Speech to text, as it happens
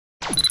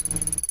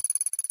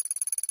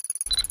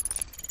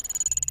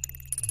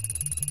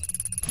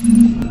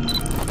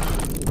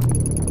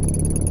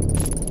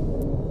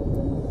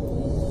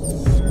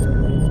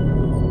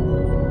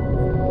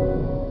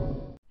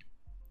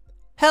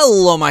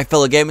Hello my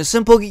fellow gamers,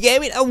 Simple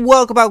Gaming, and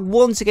welcome back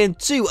once again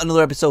to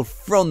another episode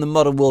from the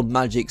Modern World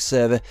Magic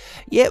server.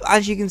 Yep,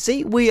 as you can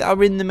see, we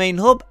are in the main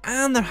hub,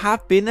 and there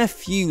have been a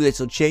few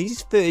little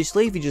changes.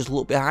 Firstly, if you just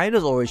look behind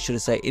us, or should I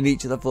say in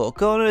each of the four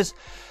corners,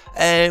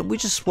 we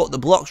just swapped the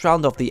blocks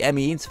round of the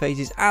ME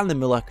interfaces and the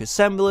molecular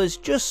assemblers,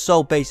 just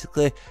so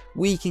basically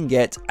we can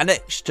get an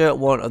extra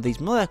one of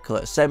these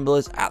molecular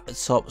assemblers at the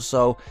top.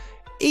 So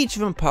each of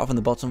them, apart from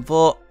the bottom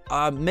four,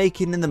 are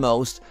making the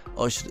most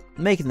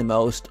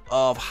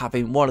of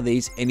having one of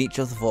these in each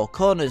of the four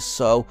corners,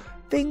 so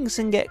things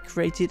can get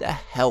created a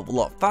hell of a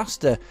lot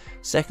faster.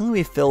 Secondly,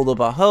 we filled up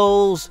our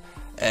holes,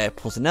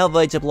 put an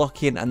elevator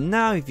block in, and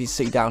now if you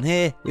see down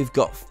here, we've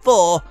got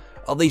 4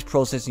 of these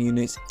processing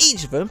units.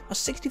 Each of them are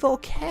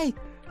 64k,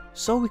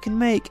 so we can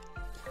make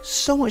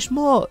so much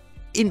more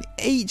in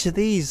each of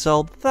these,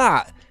 so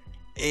that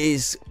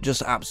is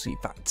just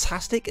absolutely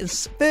fantastic. And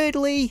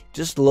thirdly,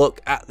 just look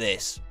at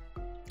this.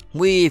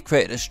 We've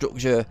created a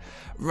structure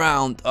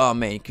around our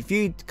main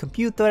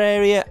computer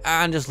area,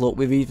 and just look,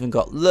 we've even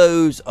got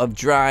loads of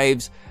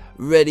drives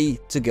ready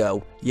to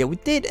go. Yeah, we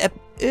did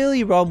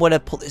earlier on when I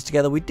put this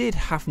together, we did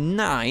have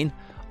 9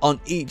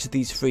 on each of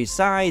these 3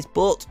 sides,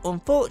 but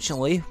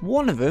unfortunately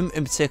one of them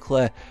in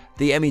particular,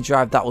 the ME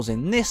drive that was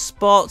in this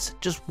spot,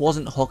 just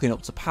wasn't hooking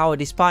up to power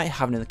despite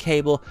having the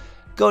cable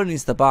going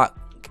into the back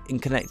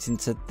and connecting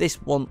to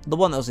this one, the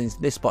one that was in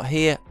this spot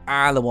here,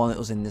 and the one that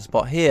was in this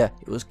spot here.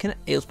 It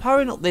was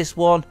powering up this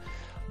one,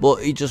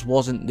 but it just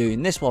wasn't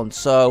doing this one.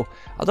 So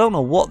I don't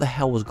know what the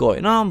hell was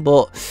going on,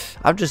 but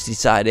I've just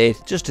decided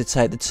just to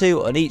take the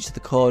 2 on each of the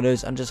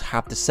corners and just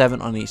have the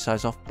 7 on each side.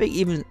 So I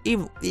think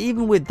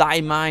even with that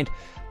in mind,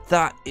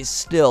 that is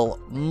still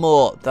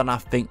more than I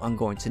think I'm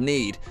going to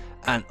need.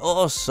 And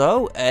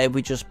also,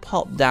 we just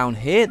popped down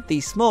here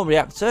the small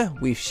reactor.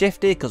 We've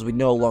shifted because we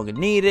no longer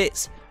need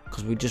it,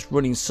 because we're just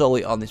running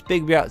solely on this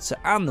big reactor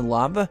and the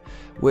lava,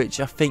 which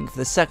I think for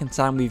the second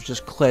time we've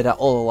just cleared out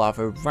all the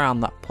lava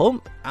around that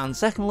pump. And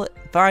secondly,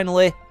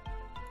 finally,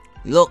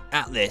 look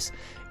at this.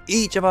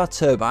 Each of our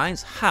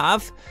turbines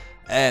have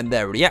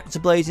their reactor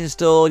blades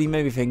installed. You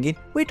may be thinking,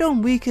 we're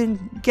done, we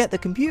can get the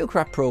computer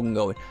craft program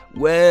going.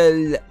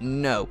 Well,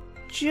 no.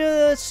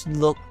 Just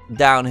look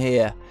down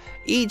here.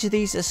 Each of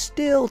these are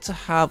still to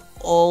have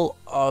all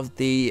of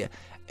the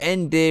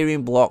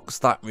endearing blocks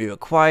that we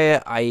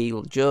require, i.e.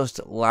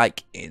 just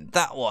like in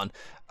that one.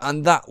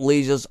 And that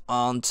leads us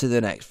on to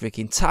the next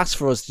freaking task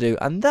for us to do,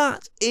 and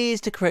that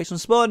is to create some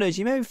spawners.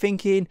 You may be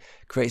thinking,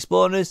 create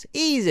spawners,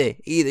 easy.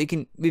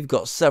 We've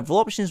got several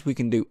options. We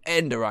can do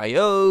Ender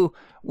IO,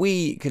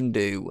 we can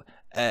do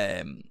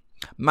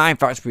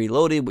Minecraft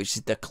Reloaded, which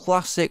is the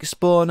classic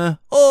spawner,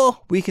 or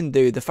we can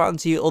do the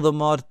fancy other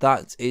mod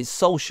that is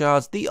Soul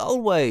Shards the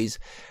old ways.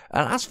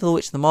 And as for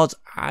which of the mods,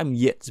 I'm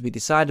yet to be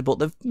decided, but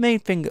the main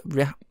thing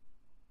that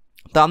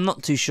I'm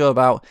not too sure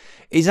about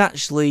is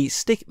actually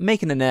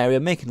making an area,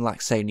 making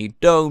like say a new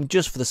dome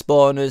just for the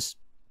spawners,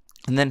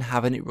 and then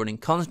having it running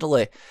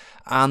constantly.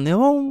 And the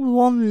only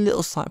one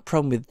little slight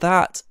problem with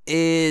that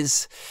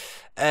is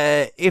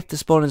if the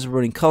spawners are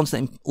running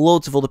constantly,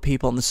 loads of other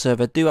people on the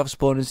server do have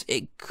spawners,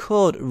 it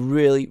could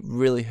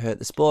really hurt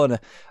the spawner.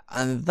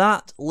 And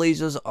that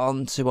leads us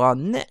on to our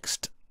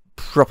next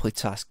properly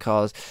task,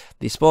 because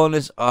the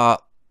spawners are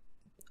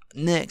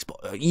next,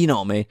 but you know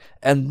what I mean.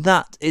 And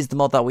that is the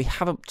mod that we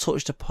haven't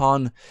touched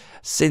upon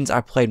since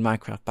I played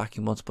Minecraft back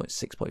in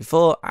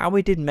 1.6.4, and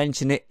we did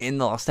mention it in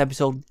the last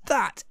episode.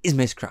 That is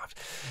Mystcraft.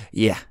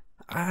 Yeah,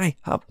 I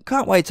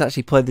can't wait to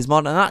actually play this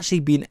mod and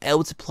actually being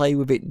able to play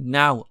with it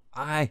now.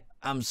 I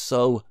am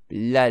so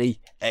bloody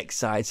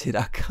excited.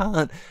 I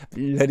can't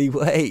bloody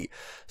wait.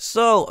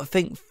 So I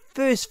think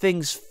first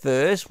things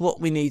first, what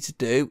we need to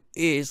do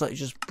is let's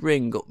just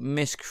bring up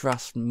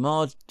Mystcraft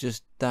mod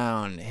just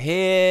down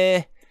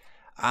here.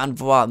 And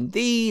voila,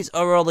 these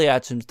are all the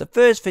items. The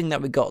first thing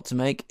that we got to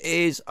make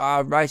is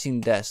our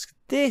writing desk.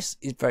 This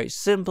is very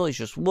simple. It's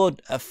just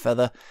wood, a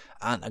feather,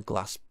 and a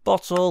glass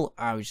bottle.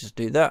 I will just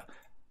do that.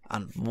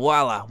 And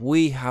voila,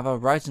 we have a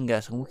writing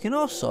desk. And we can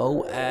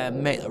also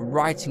make a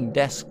writing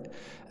desk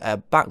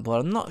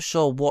backboard. I'm not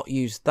sure what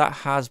use that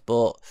has,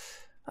 but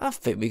I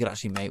think we could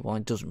actually make one.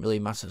 It doesn't really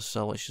matter,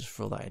 so let's just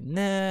throw that in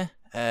there.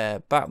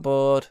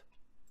 Backboard,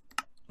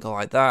 go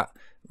like that.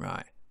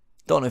 Right.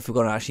 Don't know if we're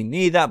going to actually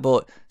need that,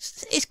 but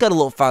it's got to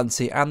look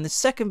fancy. And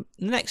the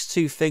next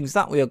 2 things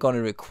that we are going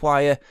to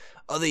require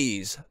are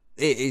these.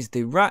 It is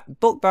the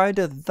book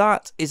binder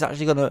that is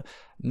actually going to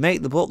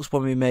make the books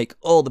when we make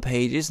all the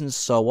pages and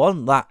so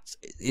on. That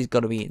is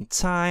going to be in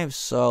time,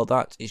 so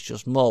that is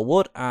just more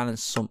wood and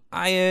some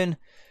iron.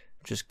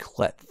 Just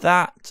collect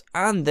that,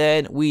 and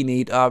then we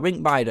need our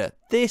ink binder.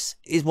 This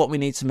is what we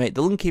need to make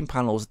the linking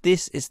panels.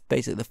 This is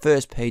basically the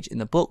first page in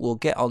the book. We'll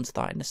get onto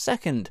that in a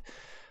second.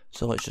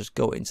 So let's just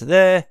go into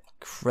there,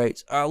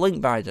 create our link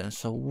binder.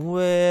 So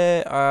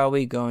where are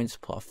we going to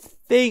put? I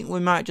think we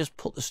might just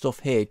put the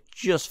stuff here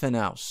just for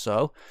now.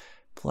 So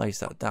place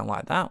that down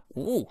like that.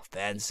 Ooh,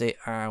 fancy.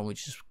 And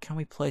can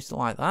we place it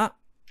like that?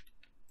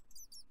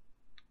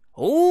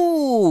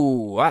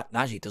 Ooh, that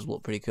actually does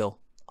look pretty cool.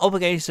 up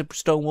against a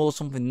stone wall,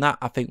 something that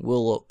I think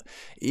will look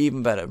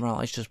even better. Right,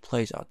 let's just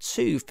place our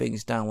two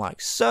things down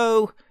like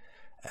so.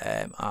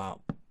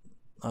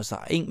 That's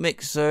that ink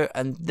mixer,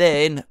 and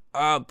then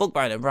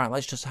bookbinder. Right,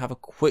 let's just have a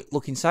quick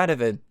look inside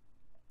of it.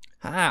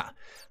 Right,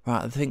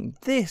 I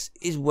think this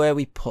is where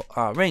we put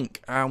our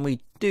ink, and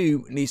we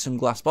do need some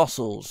glass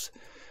bottles.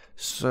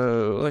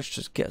 So let's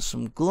just get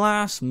some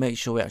glass, make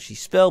sure we actually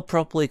spell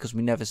properly, because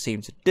we never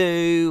seem to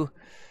do.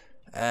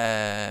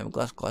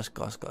 Glass,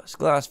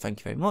 thank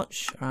you very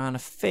much. And I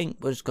think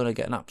we're just going to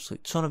get an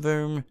absolute ton of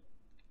them.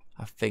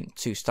 I think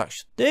 2 stacks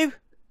should do.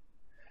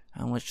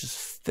 And let's just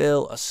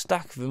fill a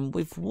stack of them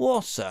with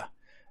water.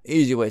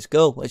 Easy way to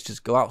go, let's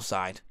just go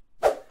outside.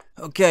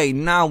 Okay,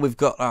 now we've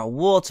got our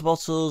water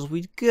bottles.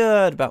 We've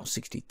got about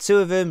 62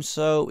 of them,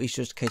 so it's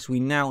just a case we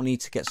now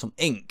need to get some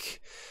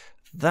ink.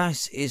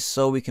 This is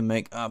so we can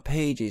make our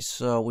pages,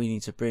 so we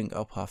need to bring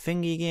up our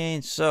thingy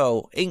again.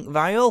 So, ink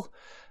vial,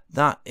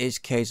 that is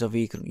case of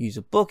you can use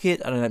a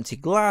bucket and an empty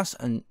glass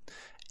and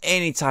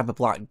any type of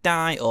black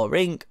dye or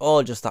ink,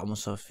 or just that one,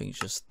 so I think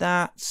just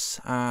that,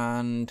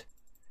 and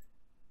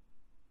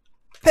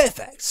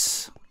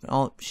perfect.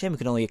 Oh, shame we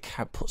can only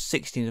put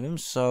 16 of them,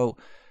 so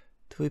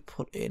do we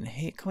put in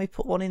here? Can we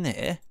put one in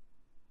here?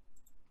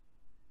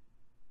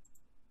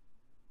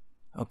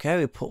 Okay,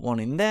 we put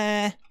one in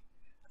there.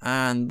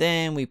 And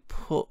then we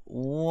put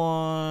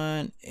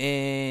one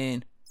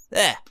in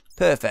there.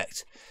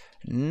 Perfect.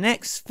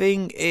 Next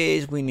thing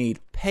is we need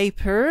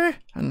paper.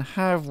 And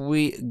have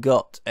we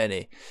got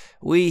any?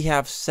 We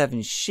have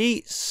 7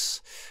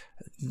 sheets.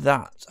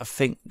 That I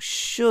think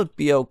should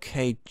be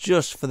okay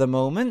just for the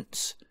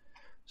moment.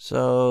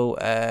 So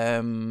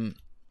I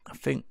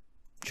think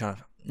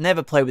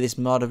never played with this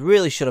mod. I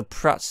really should have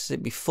practiced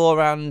it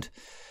beforehand.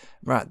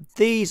 Right,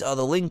 these are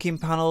the linking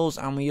panels,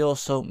 and we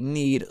also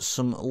need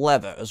some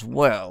leather as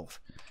well.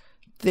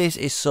 This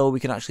is so we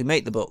can actually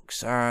make the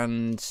books.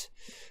 And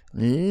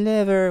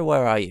leather,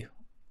 where are you?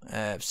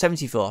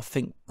 74. I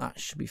think that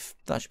should be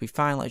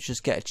fine. Let's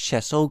just get a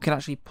chest so we can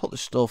actually put the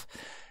stuff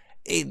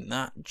in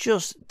that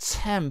just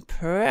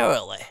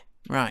temporarily.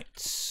 Right.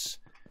 It's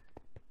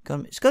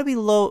going to be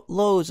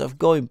loads of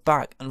going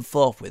back and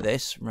forth with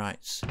this.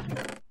 Right.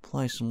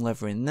 Place some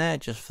leather in there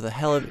just for the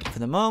hell of it for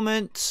the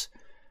moment.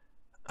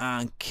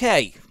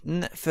 Okay,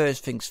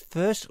 first things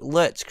first,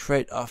 let's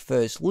create our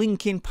first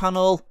linking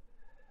panel.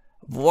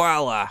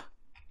 Voila!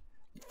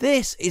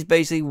 This is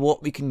basically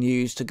what we can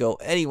use to go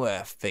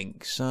anywhere, I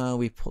think. So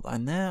we put that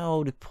in there,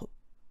 or do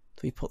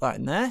we put that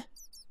in there?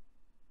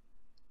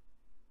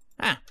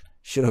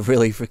 Should have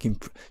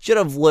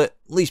at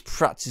least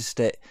practiced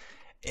it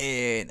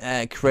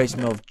in creative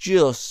mode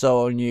just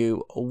so I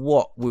knew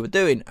what we were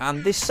doing.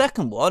 And this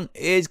second one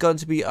is going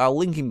to be our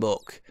linking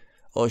book.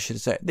 Or should I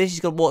say, this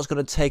is what's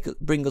going to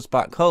bring us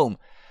back home.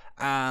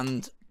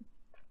 And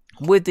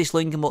with this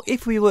linking book,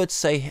 if we were to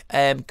say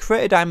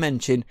create a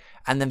dimension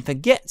and then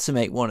forget to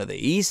make one of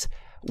these,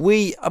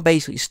 we are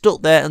basically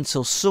stuck there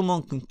until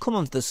someone can come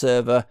onto the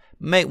server,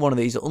 make one of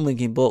these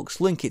unlinking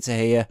books, link it to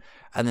here,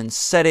 and then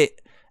set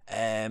it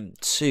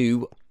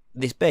to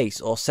this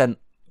base, or send.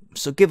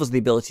 So give us the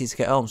ability to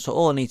get home. So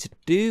all I need to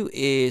do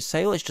is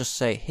say, let's just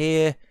say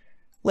here,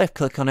 left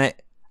click on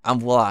it, and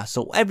voila.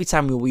 So every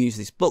time we will use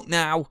this book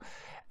now,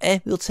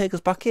 it will take us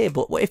back here.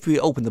 But if we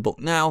open the book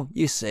now,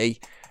 you see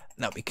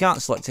that we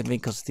can't select anything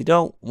because they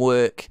don't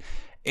work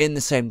in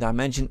the same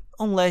dimension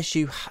unless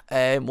you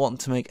want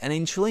to make an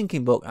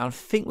interlinking book. And I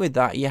think with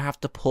that, you have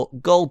to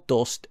put gold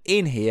dust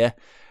in here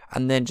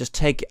and then just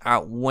take it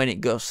out when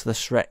it goes to the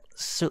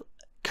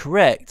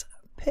correct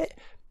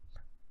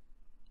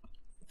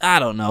I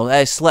don't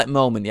know, select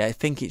moment. Yeah, I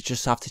think it's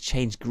just have to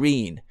change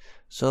green.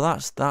 So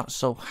that's that.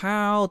 So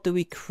how do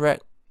we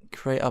create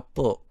a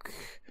book?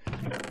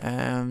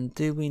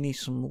 Do we need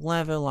some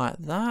leather like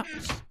that?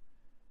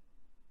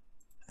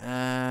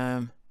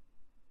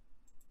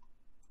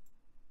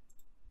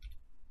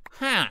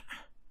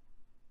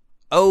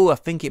 Oh, I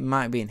think it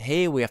might be in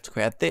here we have to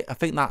create I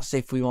think that's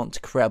if we want to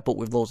create a book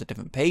with loads of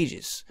different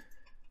pages.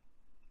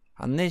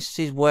 And this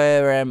is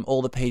where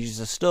all the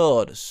pages are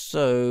stored.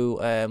 So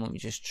let me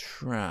just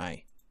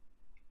try.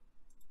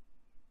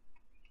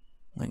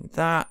 Like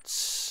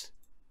that.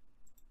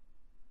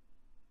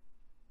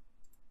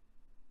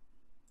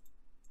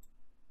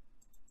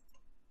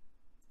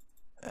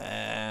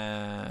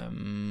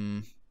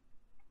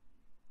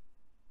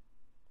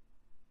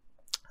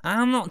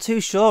 I'm not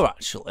too sure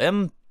actually.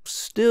 I'm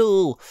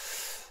still,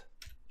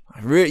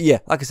 yeah,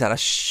 like I said, I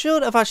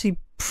should have actually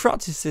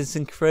practiced this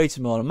in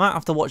creative mode. I might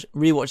have to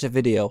rewatch the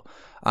video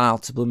and I'll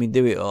to blooming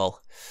do it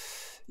all.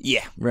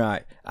 Yeah,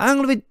 right. I'm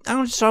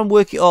gonna try and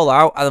work it all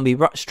out and I'll be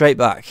straight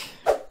back.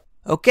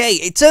 Okay,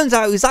 it turns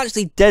out it's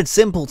actually dead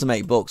simple to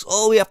make books.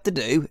 All we have to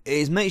do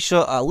is make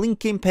sure our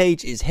linking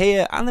page is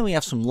here, and then we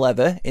have some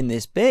leather in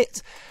this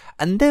bit,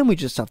 and then we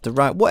just have to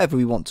write whatever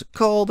we want to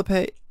call the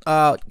page,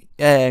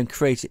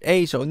 created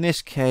age. So in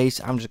this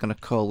case, I'm just going to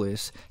call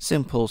this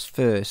Simple's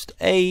First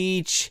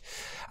Age,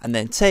 and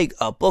then take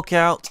our book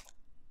out,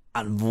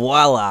 and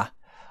voila,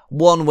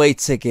 one-way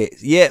ticket.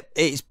 Yep,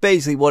 it's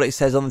basically what it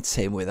says on the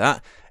tin with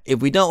that. If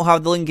we don't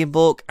have the linking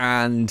book,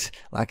 and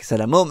like I said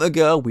a moment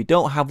ago, we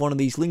don't have one of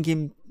these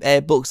linking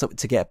books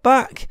to get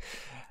back,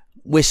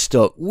 we're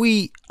stuck.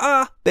 We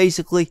are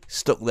basically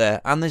stuck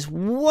there. And there's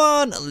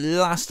one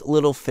last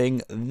little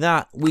thing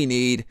that we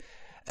need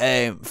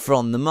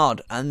from the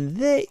mod, and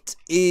that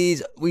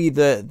is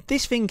either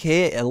this thing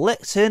here, a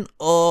lectern,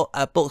 or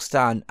a book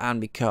stand.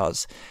 And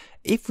because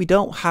if we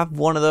don't have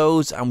one of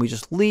those and we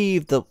just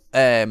leave the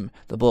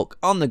book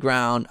on the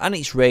ground and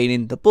it's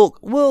raining, the book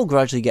will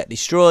gradually get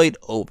destroyed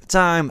over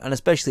time. And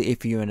especially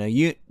if you're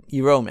in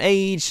your own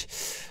age,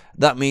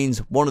 that means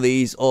one of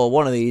these or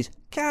one of these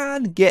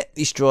can get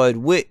destroyed,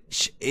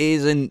 which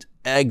isn't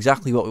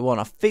exactly what we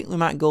want. I think we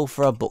might go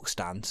for a book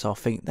stand, so I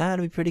think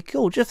that'd be pretty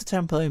cool, just a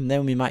template, and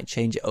then we might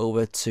change it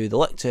over to the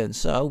lectern.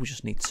 So we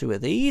just need 2 of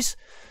these,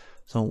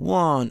 so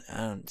 1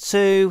 and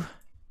 2.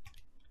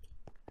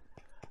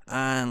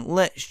 And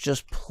let's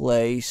just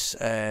place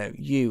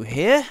you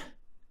here.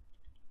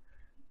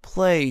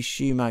 Place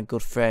you, my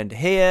good friend,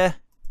 here.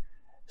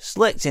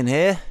 Select in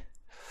here.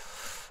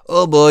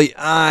 Oh boy,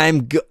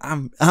 I'm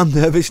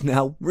nervous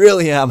now.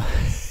 Really am.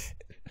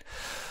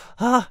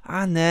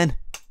 And then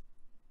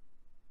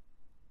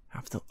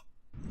have to.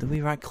 Do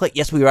we right click?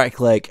 Yes, we right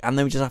click, and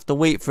then we just have to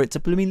wait for it to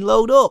blooming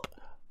load up.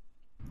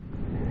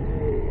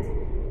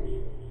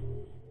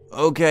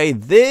 Okay,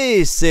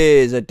 this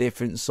is a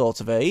different sort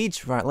of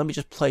age. Right, let me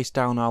just place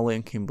down our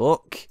linking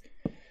book.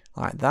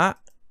 Like that.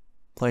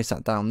 Place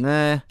that down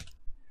there.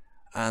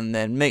 And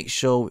then make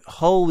sure...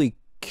 Holy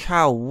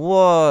cow,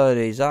 what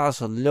is that?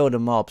 That's a load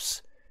of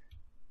mobs.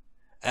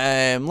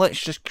 Let's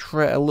just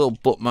create a little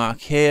bookmark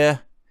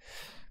here.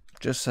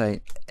 Just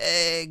say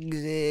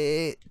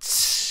exit.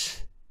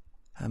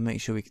 And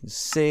make sure we can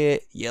see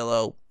it.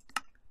 Yellow.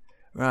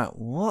 Right,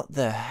 what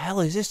the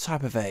hell is this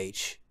type of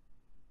age?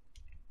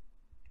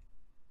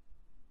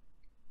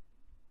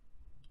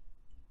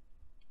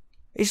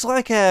 It's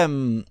like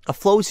a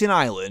floating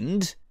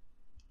island.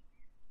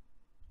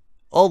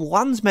 All the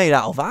land's made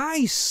out of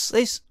ice.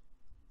 This.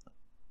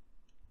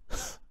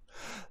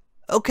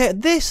 Okay,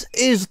 this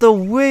is the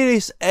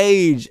weirdest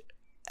age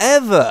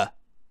ever.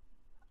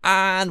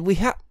 And we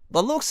have,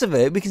 by the looks of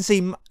it, we can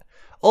see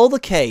all the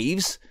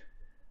caves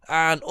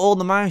and all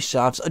the mine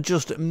shafts are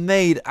just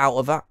made out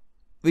of that.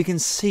 We can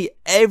see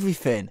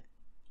everything.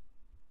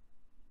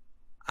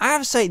 I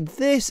have to say,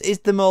 this is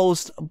the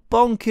most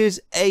bonkers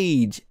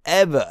age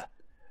ever.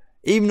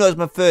 Even though it's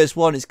my first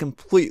one, it's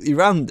completely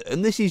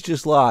random. This is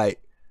just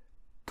like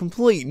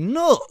complete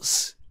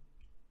nuts.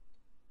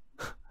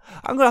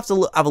 I'm gonna have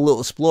to have a little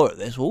explore at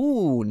this.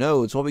 Ooh,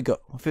 nodes. What we got?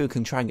 I feel we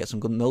can try and get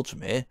some good nodes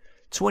from here.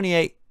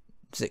 28,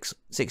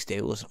 60.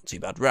 Well, that's not too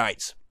bad.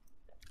 Right.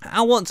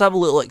 I want to have a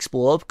little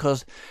explore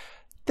because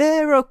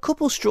there are a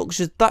couple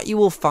structures that you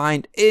will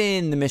find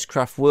in the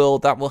Mystcraft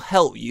world that will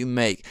help you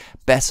make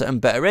better and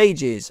better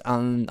ages,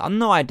 and I've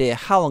no idea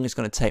how long it's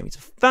going to take me to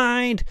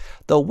find,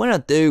 though when I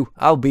do,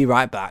 I'll be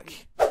right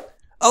back.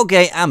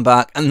 Okay, I'm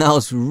back, and that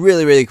was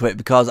really quick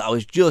because I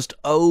was just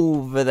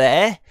over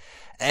there.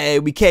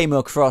 We came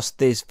across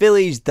this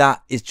village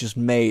that is just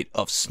made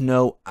of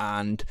snow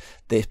and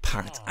this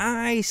packed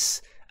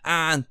ice,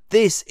 and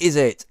this is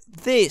it.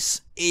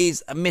 This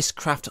is a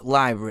Mystcraft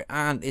library,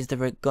 and is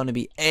there going to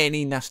be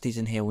any nasties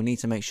in here? We need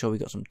to make sure we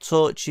got some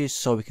torches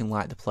so we can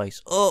light the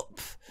place up.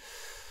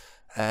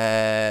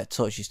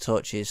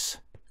 Torches,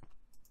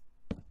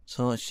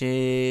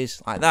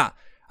 like that.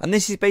 And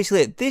this is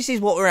basically it. This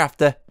is what we're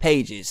after,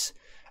 pages.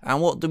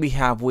 And what do we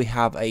have? We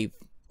have a,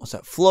 what's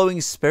that, flowing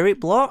spirit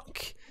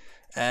block,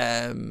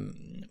 Skylands,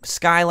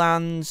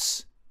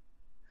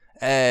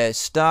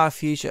 Star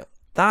Future.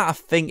 That, I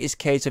think, is the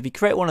case. If you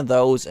create one of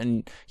those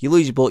and you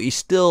lose your book, you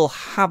still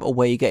have a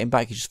way of getting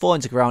back. You just fall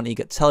into the ground and you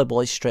get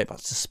teleported straight back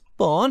to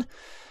spawn.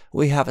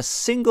 We have a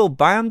single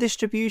biome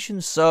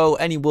distribution, so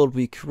any world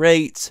we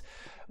create,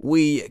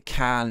 we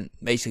can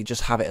basically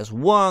just have it as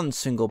one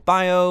single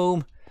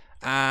biome.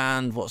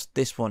 And what's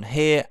this one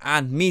here?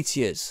 And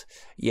meteors.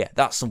 Yeah,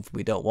 that's something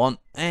we don't want.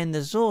 And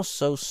there's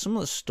also some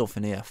other stuff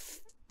in here. I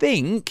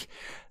think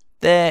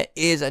there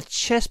is a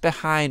chest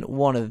behind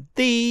one of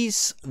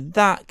these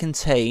that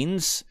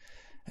contains,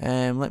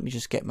 let me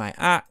just get my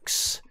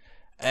axe,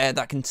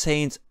 that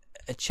contains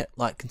a chest,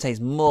 like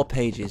contains more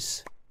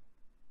pages.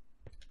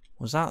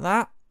 Was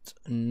that?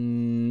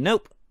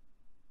 Nope.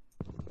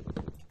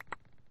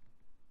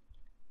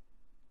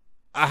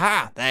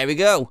 Aha, there we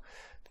go.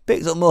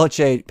 Picked up more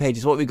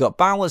pages. What we got?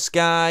 Boundless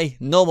sky,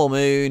 normal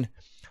moon,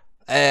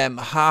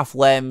 half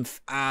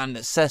length, and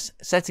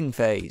setting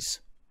phase.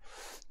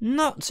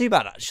 Not too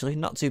bad, actually.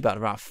 Not too bad.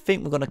 Right, I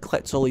think we're going to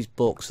collect all these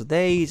books. So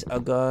these are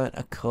going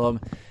to come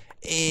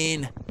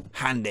in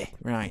handy.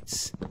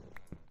 Right.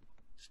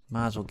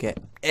 Might as well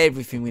get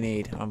everything we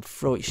need and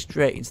throw it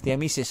straight into the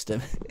ME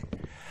system.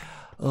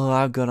 Oh,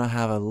 I'm going to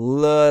have a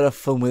lot of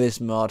fun with this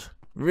mod.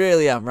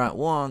 Really am. Right,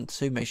 1,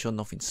 2, make sure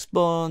nothing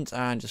spawns,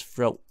 and just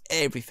throw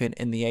everything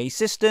in the A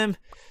system.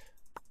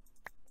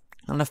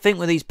 And I think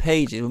with these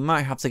pages, we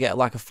might have to get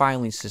like a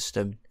filing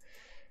system.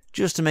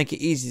 just to make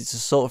it easy to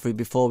sort through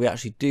before we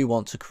actually do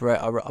want to create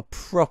a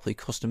properly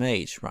custom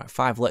age. Right,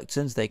 5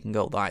 lecterns, they can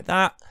go like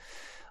that.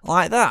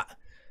 Like that.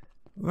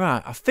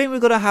 Right, I think we're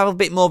going to have a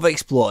bit more of an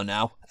explore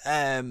now.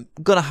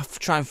 Gonna have to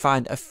try and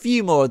find a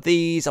few more of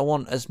these. I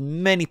want as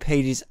many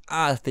pages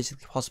as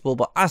physically possible,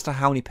 but as to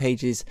how many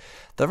pages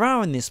there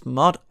are in this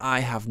mod,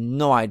 I have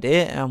no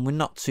idea, and we're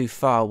not too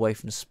far away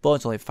from the spawn.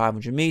 It's only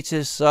 500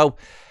 meters, so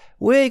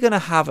we're gonna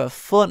have a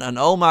fun. And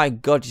oh my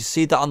god, you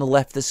see that on the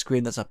left of the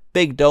screen? That's a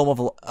big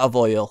dome of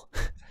oil.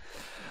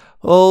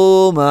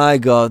 Oh my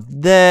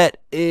god, that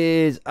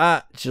is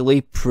actually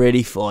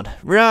pretty fun.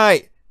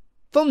 Right,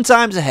 fun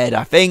times ahead,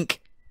 I think.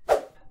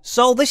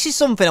 So this is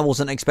something I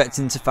wasn't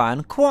expecting to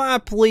find. Quite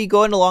happily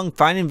going along,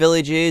 finding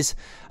villages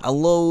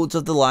and loads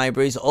of the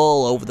libraries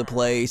all over the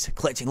place,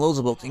 collecting loads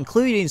of books,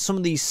 including some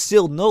of these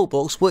sealed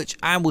notebooks, which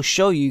I will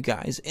show you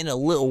guys in a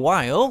little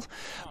while.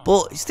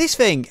 But it's this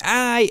thing.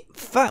 I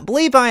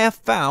believe I have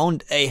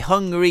found a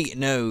hungry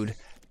node.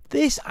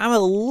 This I'm a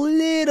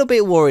little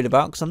bit worried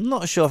about, because I'm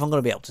not sure if I'm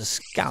going to be able to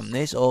scan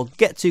this or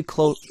get too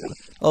close,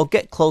 or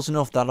get close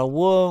enough that I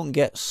won't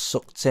get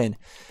sucked in.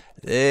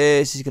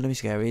 This is going to be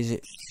scary, is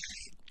it?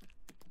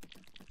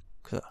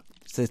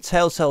 It's the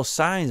telltale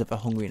signs of a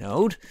hungry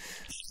node.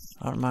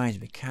 That reminds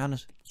me,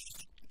 cannons.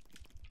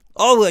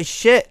 Oh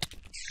shit!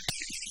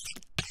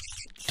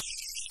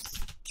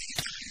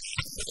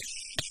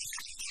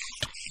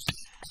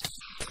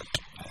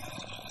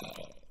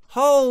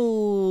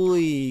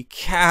 Holy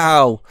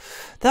cow!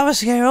 That was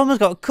scary. I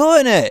almost got caught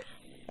in it.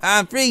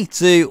 And 3,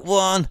 2,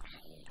 1.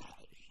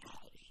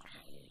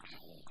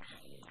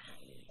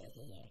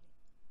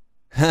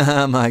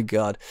 Oh my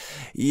god.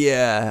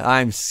 Yeah,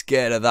 I'm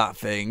scared of that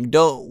thing.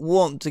 Don't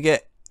want to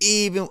get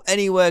even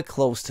anywhere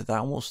close to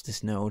that. What's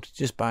this node?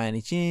 Just by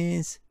any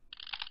chance?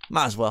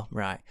 Might as well.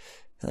 Right.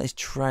 Let's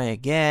try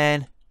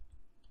again.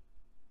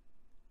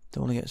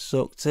 Don't want to get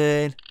sucked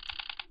in.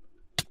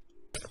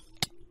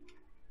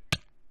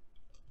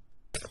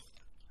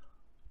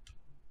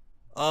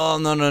 Oh,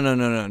 no, no, no,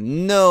 no, no.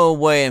 No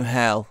way in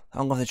hell.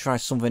 I'm going to try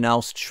something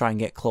else to try and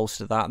get close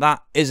to that.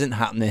 That isn't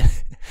happening.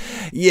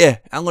 Yeah,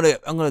 I'm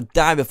gonna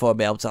die before I'll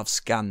be able to have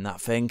scanned that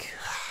thing.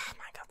 Oh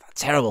my god,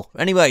 that's terrible.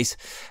 Anyways,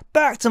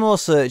 back to more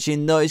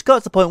searching though. It's got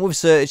to the point with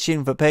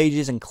searching for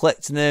pages and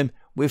collecting them.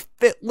 We've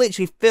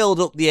literally filled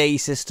up the A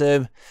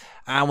system,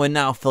 and we're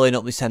now filling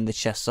up this ender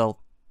chest. So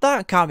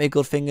that can't be a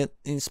good thing,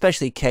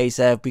 especially in case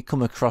we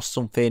come across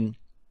something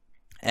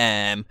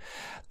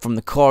from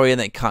the quarry and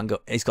it can't go.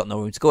 It's got no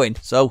room to go in.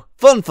 So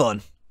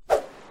fun.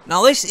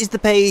 Now this is the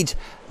page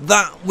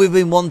that we've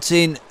been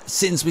wanting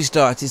since we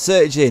started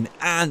searching,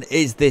 and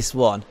it's this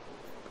one.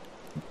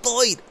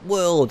 Void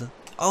World.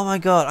 Oh my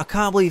god, I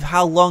can't believe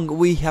how long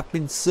we have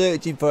been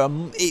searching for.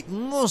 It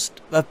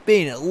must have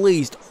been at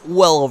least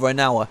well over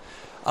an hour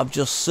of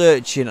just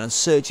searching and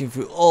searching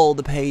through all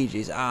the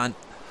pages, and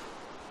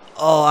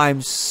oh,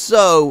 I'm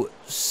so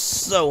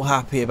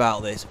happy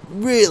about this.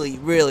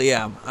 Really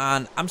am.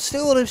 And I'm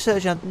still going to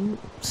search. I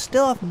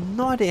still have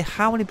no idea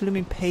how many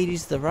blooming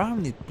pages there are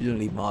in this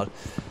blooming mod.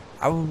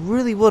 I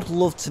really would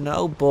love to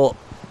know, but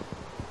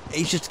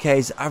it's just a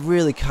case I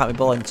really can't be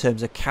bothered in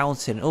terms of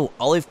counting. Oh,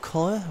 olive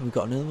colour. We've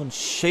got another one.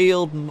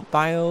 Shield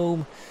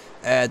biome.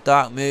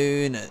 Dark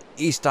moon.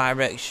 East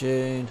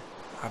direction.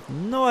 I have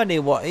no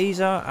idea what these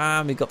are.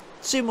 And we've got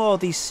 2 more of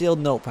these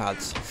sealed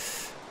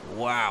notepads.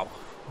 Wow.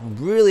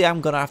 Really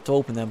am going to have to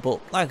open them, but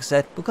like I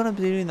said, we're going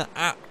to be doing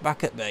that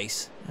back at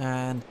base.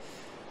 And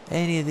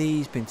any of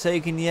these been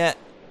taken yet?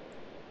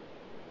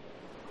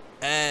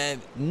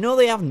 No,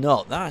 they have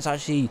not. That's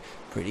actually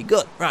pretty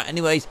good. Right,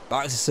 anyways,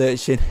 back to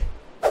searching.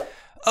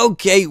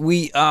 Okay,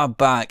 we are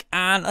back,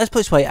 and let's put it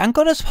this way, I'm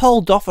going to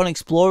hold off on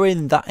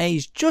exploring that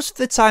age just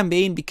for the time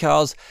being,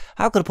 because,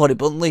 how can I put it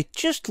bluntly,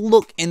 just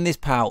look in this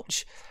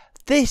pouch.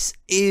 This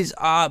is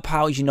our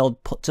pouch, you know,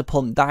 to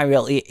pump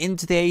directly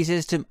into the A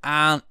system,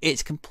 and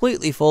it's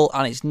completely full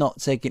and it's not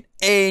taking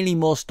any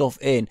more stuff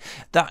in.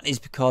 That is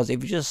because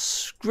if you just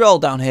scroll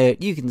down here,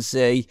 you can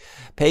see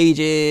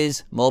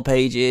pages, more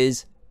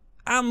pages,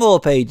 and more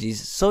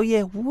pages. So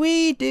yeah,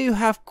 we do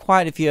have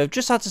quite a few. I've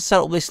just had to set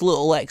up this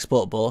little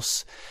export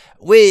bus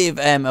with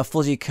a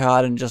fuzzy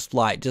card and just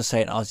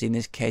saying, obviously in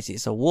this case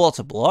it's a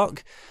water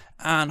block,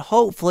 and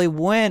hopefully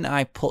when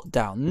I put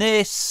down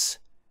this,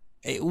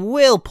 it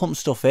will pump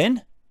stuff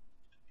in.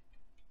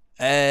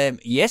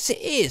 Yes,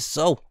 it is.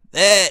 So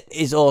that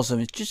is awesome.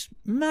 It just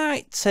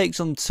might take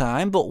some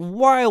time, but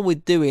while we're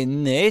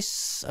doing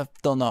this, I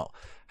don't know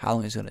how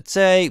long it's going to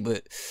take,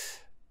 but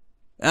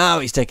now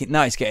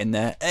it's getting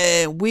there.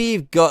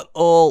 We've got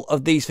all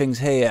of these things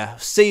here.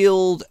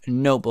 Sealed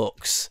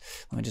notebooks.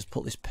 Let me just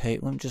put this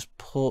page. Let me just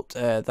put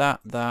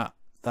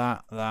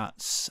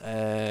that's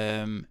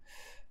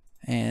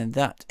and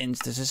that into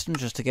the system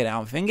just to get it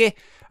out of my thingy.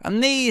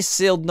 And these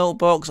sealed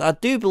notebooks, I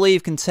do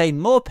believe, contain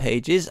more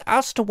pages.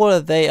 As to whether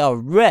they are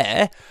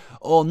rare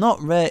or not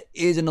rare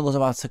is another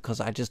matter, because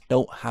I just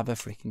don't have a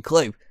freaking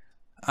clue.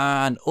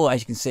 And oh,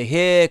 as you can see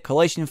here,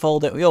 collation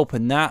folder, we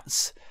open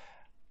that,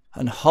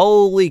 and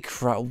holy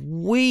crap,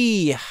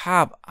 we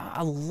have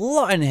a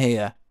lot in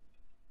here.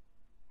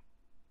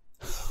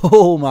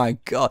 Oh my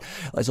god.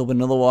 Let's open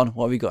another one.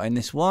 What have we got in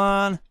this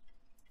one?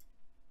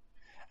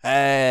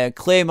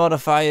 Clear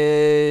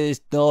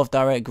modifiers, north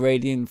direct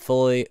gradient,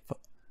 foliage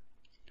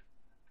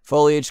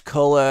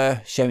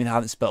colour. Shame I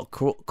haven't spelled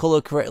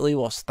colour correctly.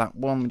 What's that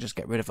one? We'll just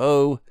get rid of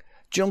O.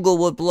 Jungle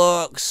wood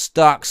blocks,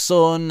 dark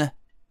sun,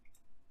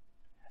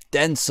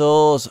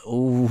 densors.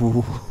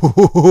 Ooh,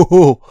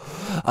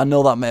 I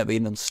know that may be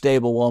an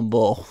unstable one,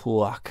 but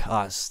that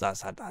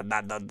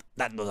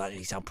does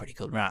actually sound pretty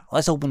good. Right,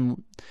 let's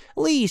open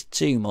at least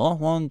 2 more.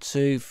 1,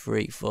 2,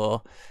 3,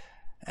 4.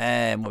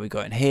 What we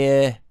got in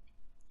here?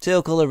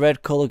 Teal colour,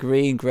 red colour,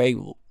 green, grey.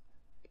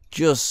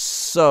 Just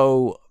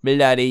so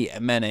bloody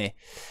many.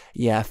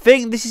 Yeah, I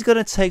think this is going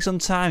to take some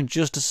time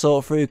just to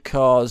sort through,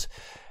 because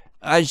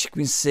as you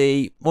can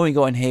see, when we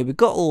go in here, we've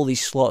got all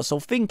these slots. So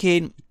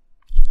thinking,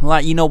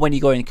 like, you know, when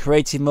you go in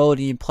creative mode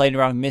and you're playing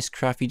around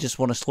Mystcraft, you just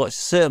want to select a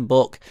certain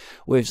book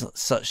with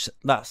such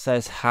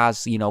that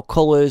has, you know,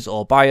 colours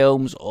or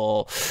biomes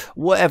or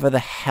whatever the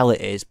hell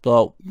it is.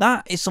 But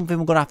that is something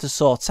we're going to have to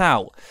sort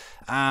out.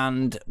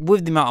 And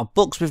with the amount of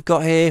books we've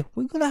got here,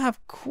 we're going to have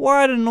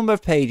quite a number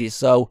of pages.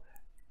 So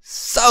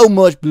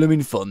much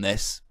blooming fun,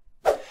 this.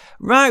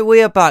 Right,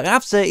 we are back. I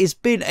have to say, it's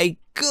been a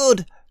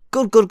good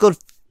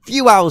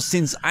few hours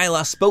since I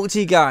last spoke to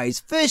you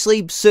guys.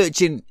 Firstly,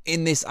 searching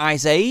in this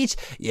Ice Age.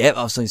 Yep,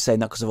 I was only saying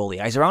that because of all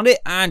the ice around it.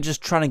 And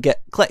just trying to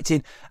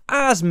collecting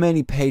as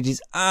many pages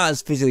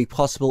as physically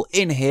possible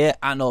in here.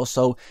 And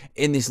also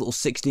in this little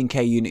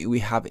 16k unit we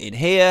have in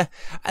here.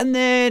 And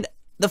then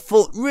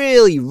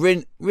the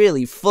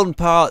really fun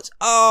part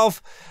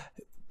of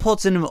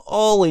putting them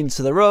all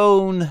into their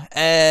own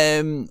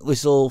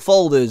little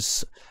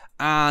folders.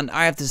 And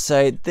I have to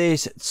say,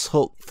 this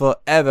took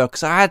forever,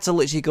 because I had to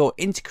literally go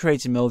into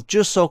creative mode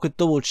just so I could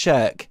double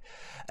check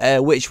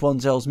which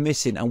ones I was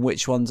missing and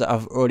which ones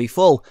I've already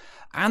full.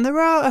 And there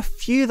are a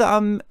few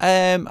that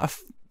I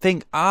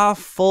think are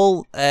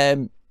full,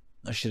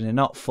 actually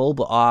not full,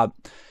 but are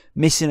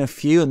missing a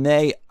few, and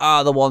they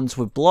are the ones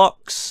with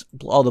blocks,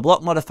 or the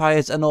block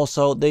modifiers, and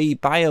also the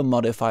bio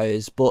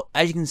modifiers. But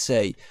as you can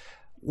see,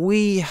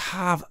 we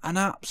have an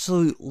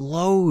absolute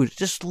load.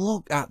 Just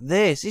look at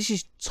this. This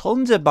is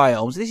tons of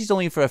biomes. This is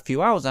only for a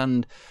few hours,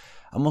 and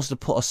I must have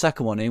put a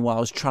second one in while I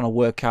was trying to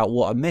work out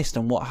what I missed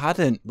and what I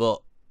hadn't.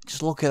 But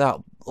just look at that.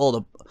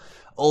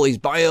 All these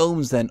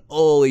biomes, then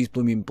all these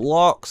blooming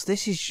blocks.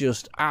 This is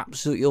just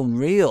absolutely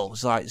unreal.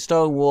 It's like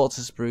stone,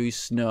 water, spruce,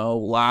 snow,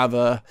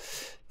 lava.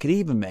 Could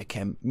even make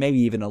maybe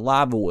even a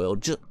lava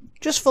world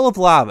just full of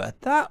lava.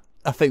 That,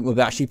 I think, would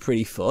be actually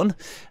pretty fun.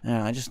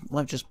 Let's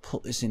just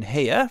put this in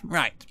here.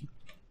 Right.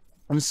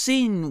 And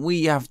seeing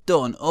we have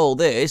done all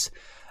this,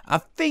 I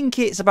think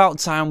it's about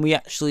time we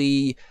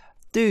actually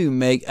do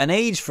make an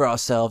age for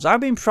ourselves.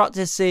 I've been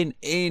practicing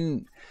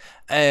in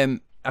a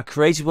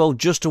creative world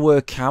just to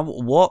work out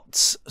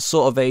what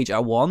sort of age I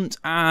want,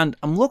 and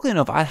I'm lucky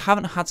enough I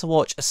haven't had to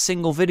watch a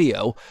single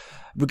video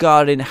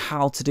regarding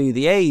how to do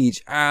the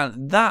age,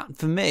 and that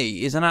for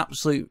me is an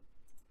absolute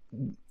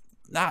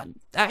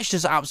that's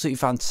just absolutely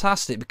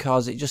fantastic,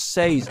 because it just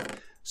saves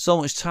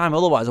so much time.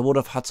 Otherwise I would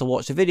have had to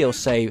watch the video,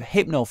 say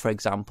Hypno for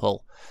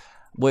example,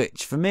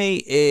 which for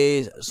me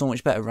is so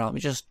much better. Right, let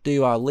me just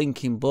do our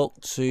linking book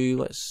to,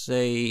 let's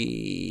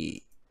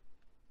see,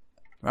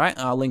 right,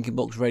 our linking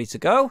book's ready to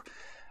go.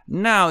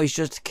 Now it's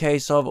just a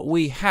case of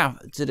we have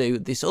to do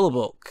this other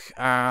book,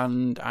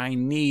 and I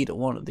need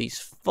one of these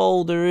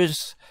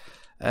folders.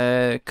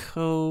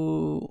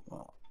 Cool.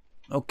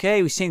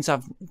 Okay, we seem to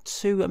have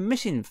 2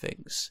 missing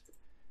things.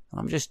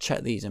 Let me just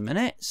check these a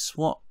minute.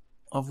 What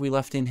have we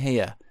left in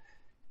here?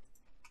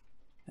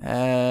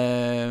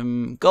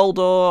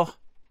 Goldor.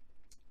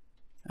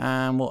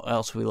 And what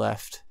else have we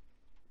left?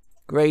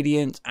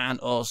 Gradient, and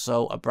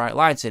also a bright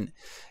lighting.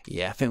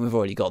 Yeah, I think we've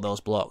already got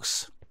those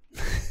blocks.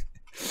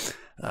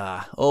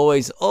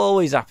 Always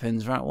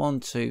happens. Right, 1,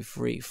 2,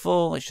 3,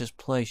 4. Let's just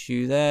place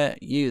you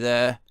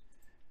there,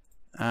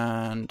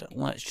 and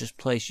let's just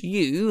place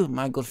you,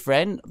 my good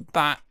friend,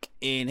 back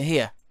in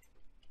here.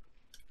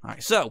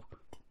 Alright, so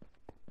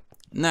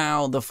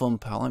now the fun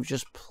part. Let me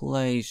just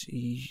place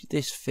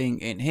this thing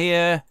in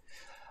here,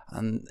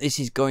 and this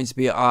is going to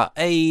be our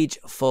age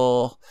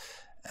for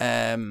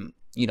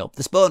you know,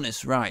 this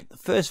bonus. Right, the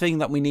first thing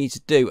that we need to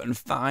do and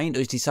find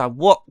is decide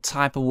what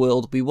type of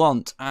world we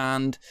want.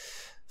 And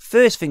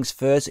first things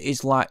first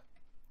is like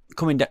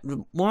coming down, we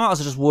might as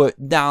well just work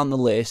down the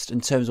list in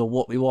terms of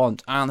what we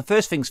want. And the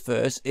first things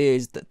first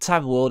is the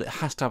type of world. It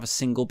has to have a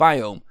single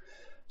biome.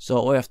 So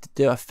what we have to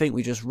do, I think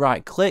we just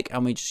right click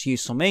and we just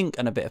use some ink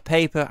and a bit of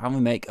paper, and we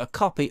make a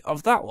copy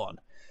of that one.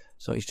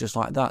 So it's just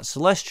like that.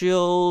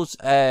 Celestials,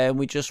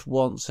 we just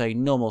want, say,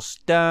 normal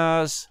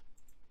stars.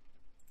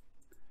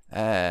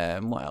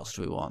 What else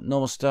do we want?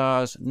 Normal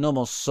stars,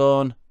 normal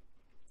sun,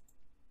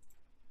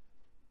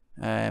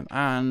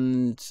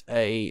 and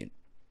a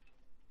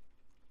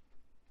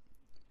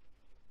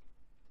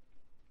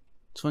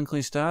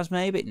twinkling stars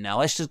maybe? No,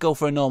 let's just go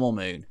for a normal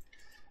moon.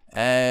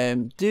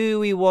 Do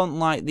we want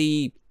like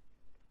the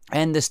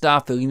End of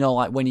Starfield, you know,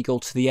 like when you go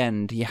to the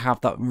end, you have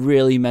that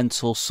really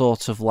mental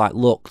sort of like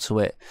look to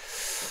it.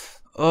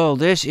 Oh,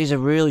 this is a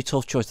really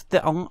tough choice.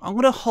 I'm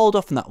going to hold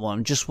off on that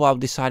one just while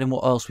deciding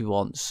what else we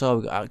want. So,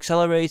 we got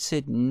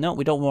accelerated. No,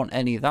 we don't want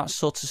any of that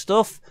sort of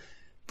stuff.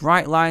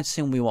 Bright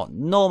lighting, we want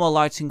normal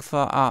lighting for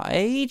our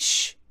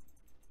age.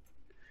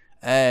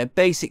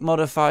 Basic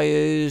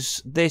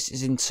modifiers. This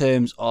is in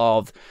terms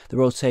of the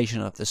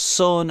rotation of the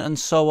sun and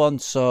so on.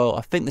 So,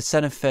 I think the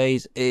center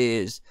phase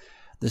is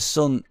the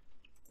sun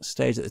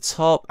stays at the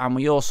top. And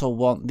we also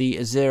want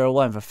the 0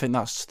 length. I think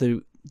that's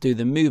to do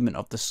the movement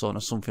of the sun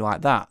or something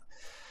like that.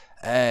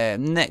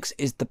 Next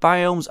is the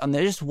biomes, and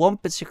there's just one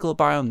particular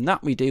biome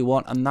that we do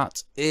want, and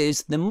that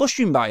is the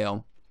mushroom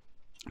biome.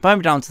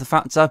 Going down to the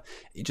factor,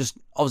 it just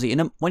obviously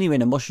when you're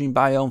in a mushroom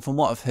biome, from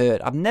what I've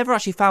heard, I've never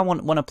actually found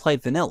one when I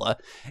played vanilla,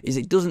 is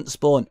it doesn't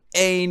spawn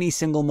any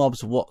single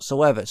mobs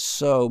whatsoever.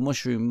 So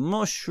mushroom,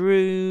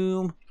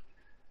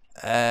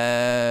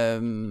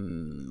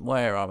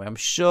 where are we? I'm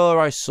sure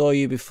I saw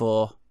you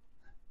before.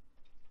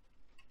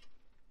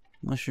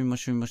 Mushroom.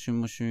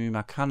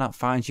 I cannot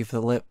find you for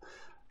the lip.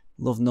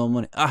 Love no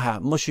money. Aha,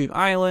 Mushroom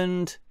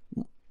Island.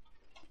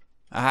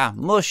 Aha,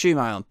 Mushroom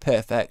Island.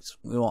 Perfect.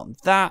 We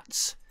want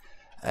that.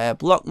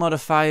 Block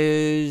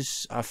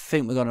modifiers. I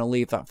think we're going to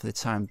leave that for the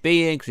time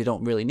being because we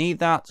don't really need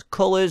that.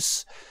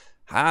 Colours.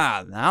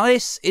 Ah, now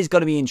this is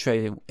going to be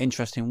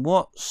interesting.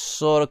 What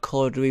sort of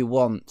colour do we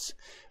want?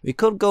 We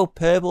could go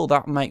purple.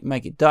 That might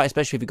make it dark,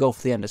 especially if we go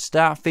for the end of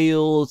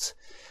Starfield.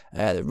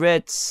 The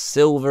red,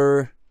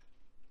 silver.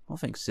 I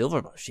think silver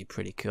is actually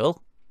pretty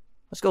cool.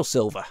 Let's go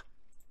silver.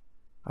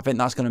 I think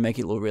that's going to make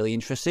it look really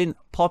interesting.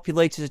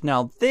 Populators.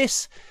 Now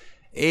this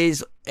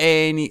is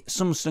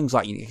some things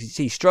like you can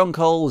see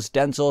strongholds,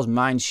 dentals,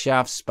 mine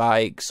shafts,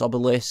 spikes,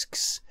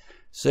 obelisks,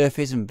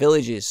 surface and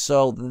villages.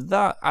 So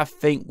that I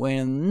think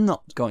we're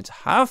not going to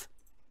have.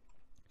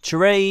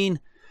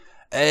 Terrain.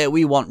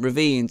 We want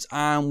ravines,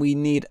 and we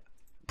need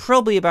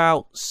probably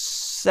about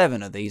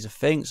 7 of these, I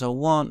think. So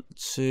 1,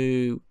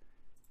 2,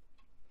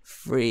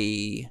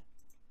 3.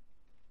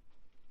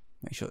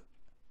 Make sure.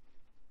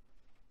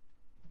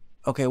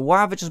 Okay, why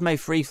have I just made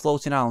 3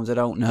 floating islands? I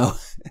don't know.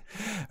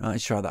 Right,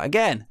 let's try that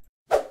again.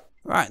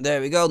 Right,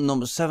 there we go.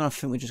 Number 7. I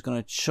think we're just going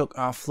to chuck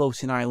our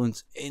floating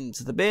islands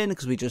into the bin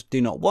because we just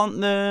do not want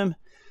them.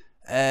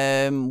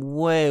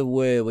 Where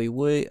were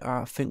we?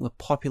 I think we're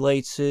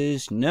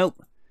populators.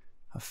 Nope.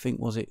 I think,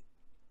 was it?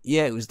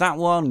 Yeah, it was that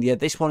one. Yeah,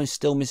 this one is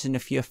still missing a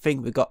few. I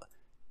think we've got,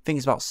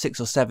 it's about 6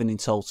 or 7 in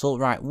total.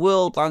 Right,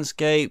 world,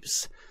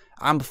 landscapes,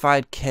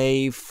 amplified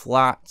cave,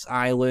 flat,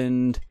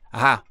 island.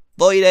 Aha.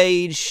 Void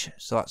Age,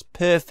 so that's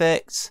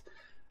perfect.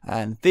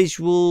 And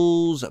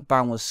visuals,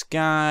 boundless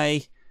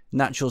sky,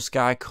 natural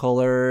sky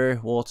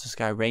color, water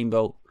sky,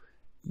 rainbow,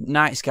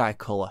 night sky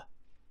color.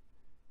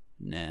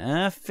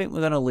 Nah, I think we're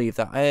going to leave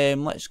that.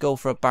 Let's go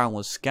for a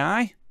boundless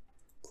sky.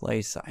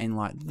 Place that in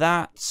like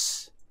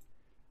that.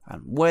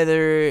 And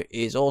weather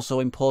is also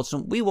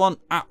important. We want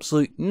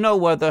absolute no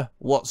weather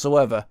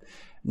whatsoever.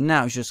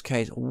 Now it's just a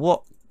case,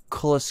 what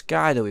colour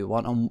sky do we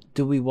want, and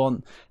do we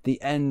want the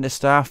end of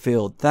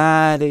Starfield?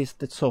 That is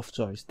the tough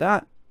choice.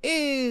 That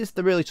is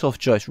the really tough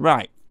choice.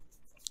 Right,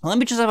 let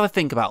me just have a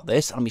think about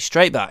this and I'll be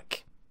straight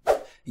back.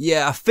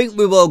 Yeah, I think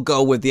we will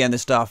go with the end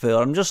of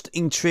Starfield. I'm just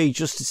intrigued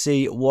just to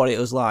see what it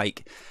was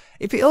like.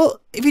 If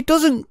it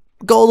doesn't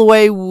go the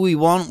way we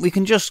want, we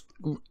can just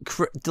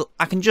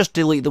I can just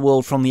delete the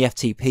world from the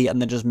FTP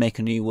and then just make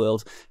a new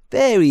world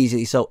very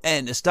easily. So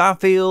end of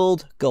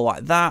Starfield, go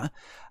like that.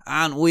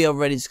 And we are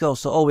ready to go.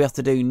 So all we have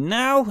to do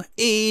now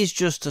is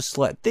just to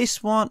select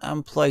this one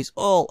and place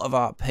all of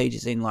our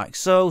pages in like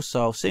so.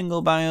 So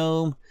single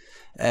biome,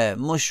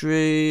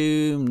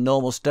 mushroom,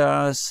 normal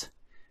stars,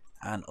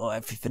 and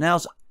everything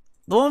else.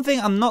 The one thing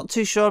I'm not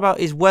too sure about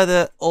is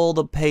whether all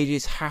the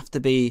pages have to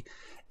be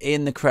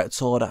in the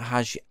correct order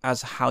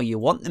as how you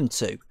want them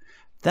to.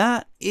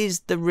 That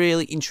is the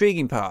really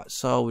intriguing part.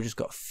 So we just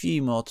got a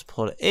few more to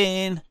put it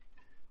in.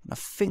 I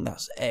think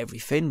that's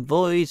everything.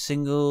 Void,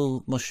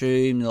 single,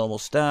 mushroom, normal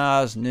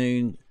stars,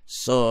 noon,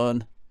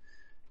 sun.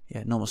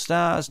 Yeah, normal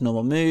stars,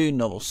 normal moon,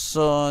 normal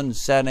sun,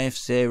 zenith,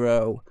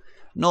 0,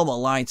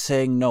 normal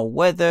lighting, no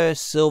weather,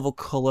 silver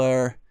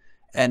colour,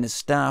 end of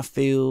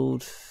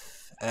Starfield,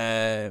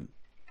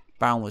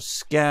 boundless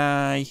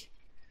sky,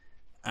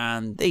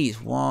 and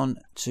these 1,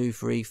 2,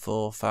 3,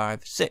 4,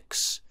 5,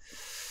 6.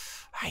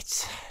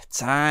 Right,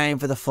 time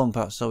for the fun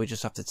part. So we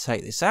just have to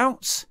take this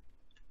out.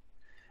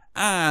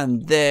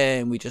 And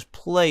then we just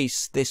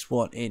place this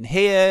one in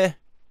here.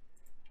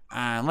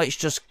 And let's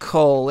just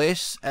call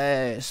this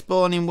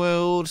spawning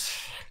world.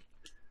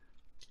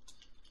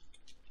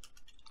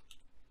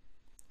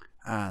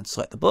 And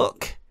select the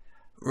book.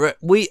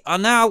 We are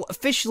now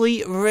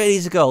officially ready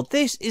to go.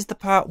 This is the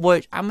part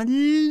where I'm a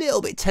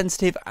little bit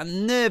tentative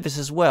and nervous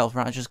as well.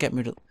 Right, let's just get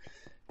rid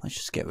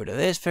of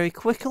this very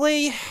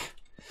quickly.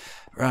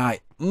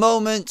 Right,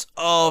 moment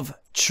of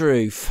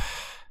truth.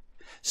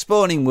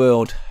 Spawning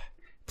world.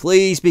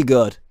 Please be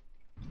good.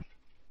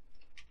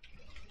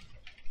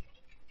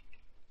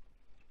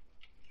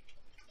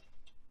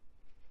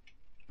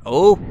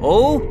 Oh,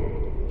 oh.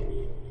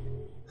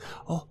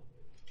 Oh.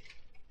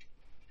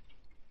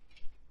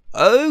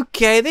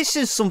 Okay, this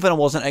is something I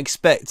wasn't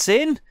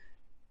expecting.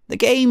 The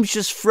game's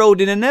just thrown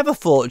in a Nether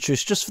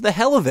Fortress just for the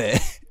hell of it.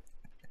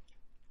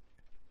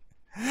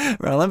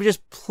 Right, let me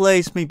just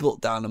place my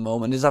book down a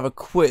moment, just have a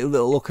quick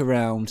little look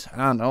around,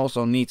 and I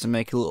also need to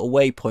make a little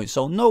waypoint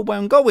so I know where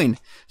I'm going,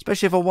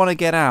 especially if I want to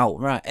get out.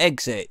 Right,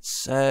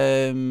 exits.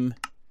 Just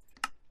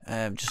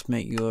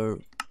make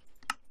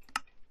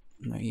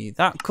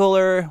that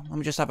colour. Let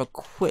me just have a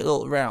quick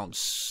look around.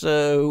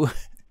 So,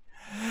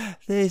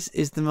 this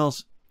is the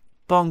most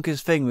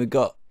bonkers thing. We've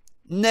got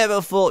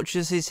Nether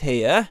Fortresses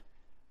here,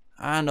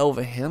 and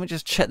over here. Let me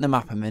just check the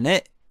map a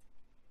minute.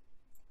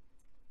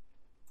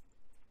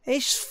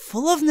 It's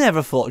full of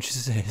Nether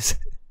Fortresses.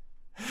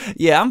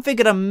 Yeah, I'm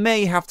thinking I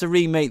may have to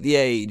remake the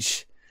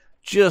age,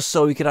 just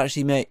so we can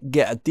actually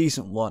get a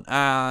decent one.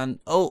 And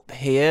up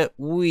here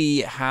we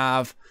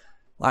have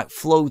like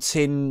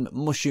floating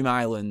mushroom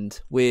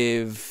island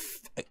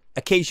with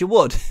acacia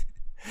wood.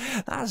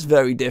 That's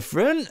very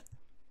different.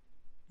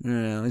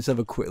 Yeah, let's have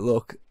a quick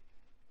look.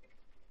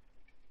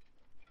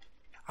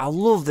 I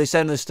love this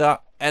end of the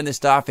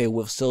starfield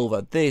with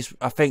silver.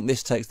 I think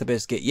this takes the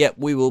biscuit. Yep,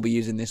 we will be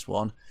using this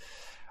one.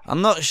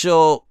 I'm not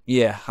sure.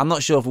 Yeah, I'm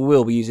not sure if we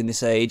will be using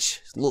this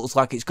age. It looks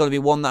like it's going to be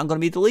one that I'm going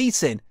to be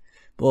deleting,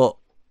 but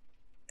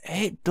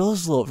it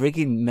does look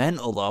freaking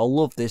mental though. I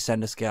love this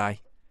end of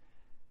sky.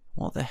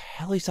 What the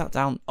hell is that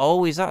down?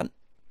 Oh, is that?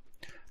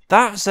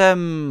 That's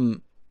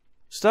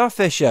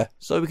Starfisher.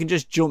 So we can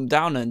just jump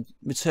down and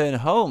return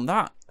home.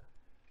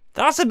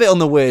 That's a bit on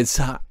the weird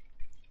side.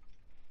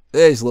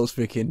 This looks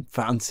freaking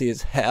fancy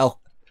as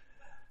hell.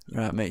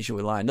 Right, make sure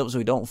we line up so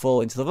we don't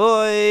fall into the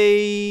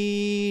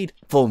void.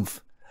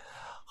 Thumph.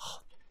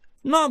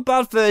 Not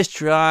bad first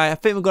try. I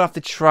think we're gonna have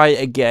to try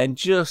it again,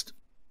 just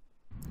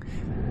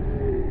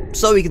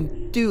so we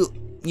can do,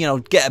 you know,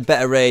 get a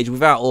better age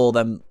without all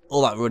that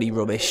ruddy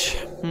rubbish.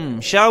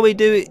 Shall we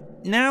do it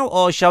now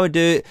or shall we do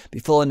it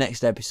before the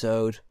next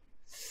episode?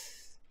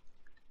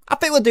 I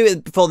think we'll do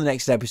it before the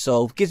next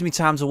episode. Gives me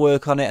time to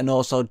work on it and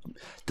also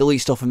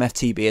delete stuff from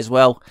FTB as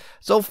well.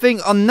 So I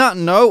think on that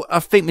note,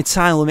 I think my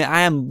time limit,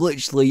 I am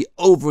literally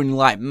overing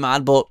like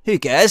mad, but who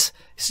cares?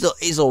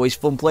 It's always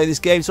fun playing this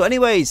game. So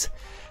anyways,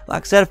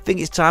 like I said, I think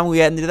it's time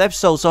we ended the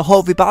episode. So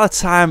hopefully by the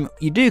time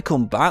you do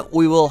come back,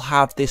 we will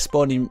have this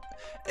spawning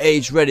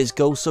age ready to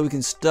go so we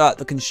can start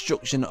the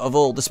construction of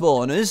all the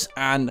spawners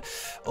and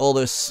all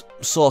the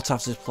sought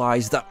after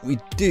supplies that we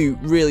do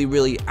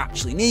really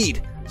actually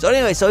need. So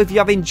anyway, so if you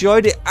have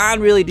enjoyed it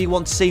and really do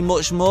want to see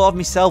much more of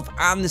myself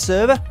and the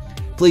server,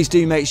 please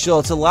do make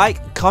sure to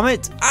like,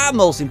 comment, and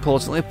most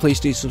importantly, please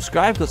do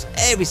subscribe, because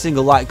every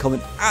single like,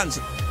 comment, and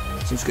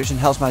subscription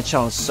helps my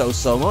channel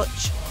so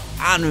much.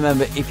 And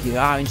remember, if you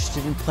are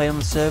interested in playing on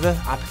the server,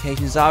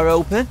 applications are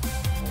open.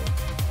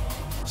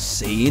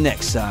 See you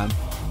next time.